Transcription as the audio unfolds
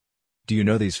Do you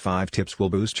know these 5 tips will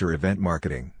boost your event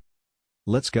marketing?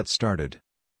 Let's get started.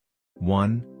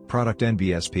 1. Product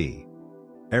NBSP.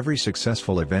 Every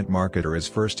successful event marketer is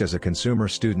first as a consumer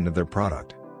student of their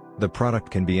product. The product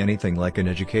can be anything like an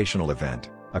educational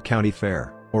event, a county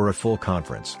fair, or a full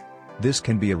conference. This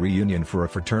can be a reunion for a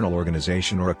fraternal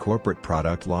organization or a corporate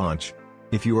product launch.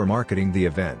 If you are marketing the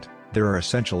event, there are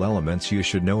essential elements you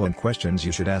should know and questions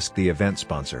you should ask the event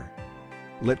sponsor.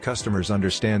 Let customers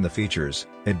understand the features,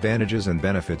 advantages and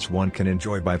benefits one can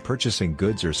enjoy by purchasing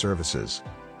goods or services.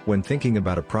 When thinking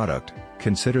about a product,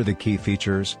 consider the key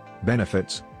features,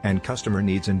 benefits, and customer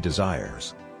needs and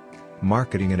desires.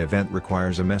 Marketing an event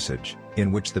requires a message,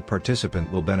 in which the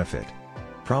participant will benefit.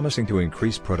 Promising to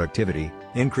increase productivity,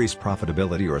 increase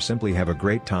profitability or simply have a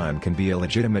great time can be a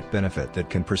legitimate benefit that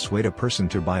can persuade a person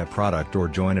to buy a product or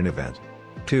join an event.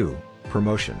 2.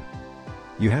 Promotion.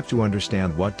 You have to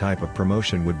understand what type of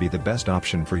promotion would be the best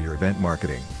option for your event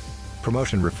marketing.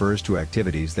 Promotion refers to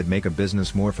activities that make a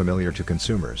business more familiar to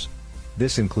consumers.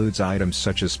 This includes items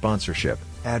such as sponsorship,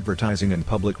 advertising and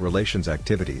public relations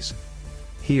activities.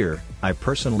 Here, I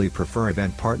personally prefer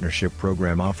event partnership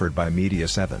program offered by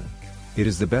Media7. It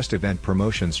is the best event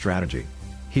promotion strategy.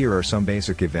 Here are some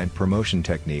basic event promotion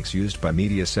techniques used by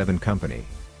Media7 company.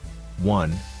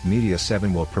 1.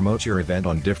 Media7 will promote your event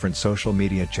on different social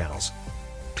media channels.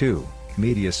 2.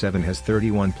 Media7 has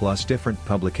 31 plus different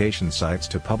publication sites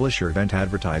to publish your event,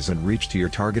 advertise and reach to your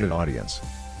targeted audience.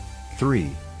 3.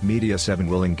 Media7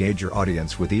 will engage your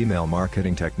audience with email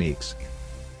marketing techniques.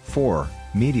 4.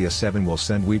 Media7 will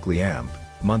send weekly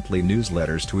monthly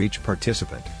newsletters to each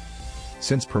participant.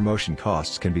 Since promotion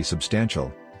costs can be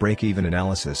substantial, break-even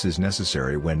analysis is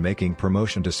necessary when making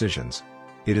promotion decisions.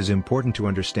 It is important to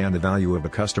understand the value of a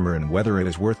customer and whether it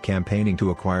is worth campaigning to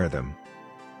acquire them.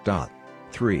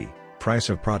 3. Price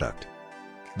of product.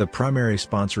 The primary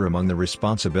sponsor among the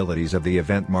responsibilities of the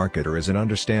event marketer is an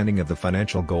understanding of the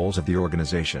financial goals of the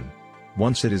organization.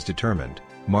 Once it is determined,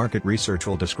 market research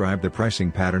will describe the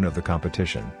pricing pattern of the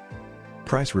competition.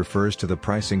 Price refers to the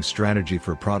pricing strategy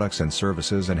for products and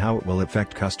services and how it will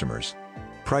affect customers.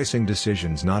 Pricing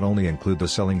decisions not only include the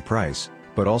selling price,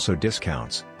 but also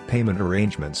discounts, payment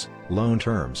arrangements, loan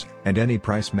terms, and any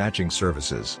price matching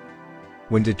services.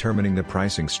 When determining the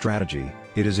pricing strategy,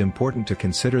 it is important to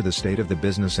consider the state of the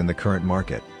business in the current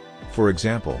market. For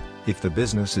example, if the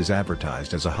business is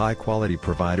advertised as a high-quality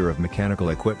provider of mechanical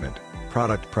equipment,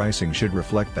 product pricing should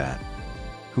reflect that.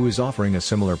 Who is offering a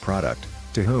similar product,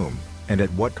 to whom, and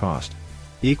at what cost?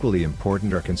 Equally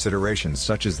important are considerations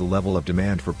such as the level of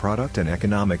demand for product and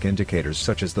economic indicators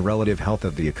such as the relative health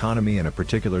of the economy in a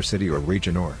particular city or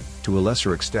region or, to a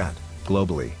lesser extent,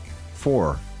 globally.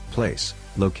 4. Place,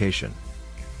 location.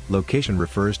 Location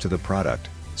refers to the product,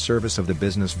 service of the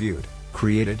business viewed,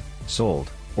 created, sold,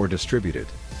 or distributed.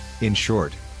 In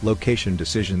short, location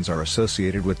decisions are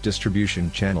associated with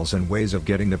distribution channels and ways of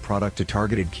getting the product to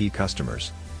targeted key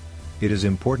customers. It is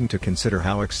important to consider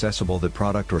how accessible the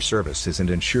product or service is and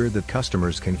ensure that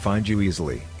customers can find you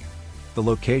easily. The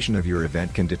location of your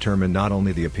event can determine not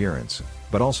only the appearance,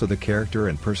 but also the character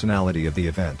and personality of the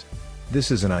event.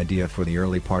 This is an idea for the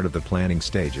early part of the planning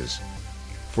stages.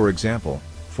 For example,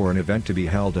 for an event to be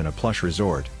held in a plush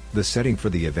resort, the setting for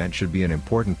the event should be an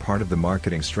important part of the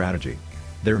marketing strategy.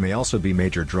 There may also be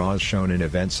major draws shown in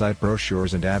event site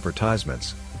brochures and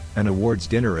advertisements. An awards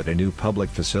dinner at a new public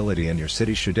facility in your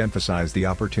city should emphasize the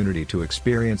opportunity to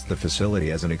experience the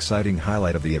facility as an exciting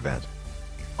highlight of the event.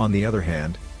 On the other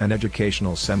hand, an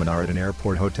educational seminar at an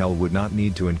airport hotel would not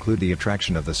need to include the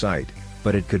attraction of the site,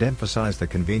 but it could emphasize the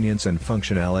convenience and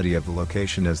functionality of the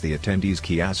location as the attendee's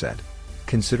key asset.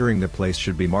 Considering the place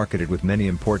should be marketed with many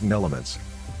important elements.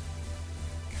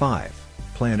 5.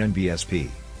 Plan NBSP.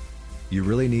 You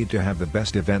really need to have the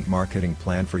best event marketing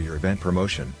plan for your event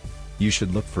promotion. You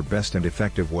should look for best and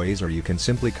effective ways, or you can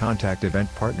simply contact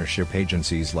event partnership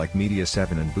agencies like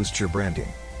Media7 and boost your branding.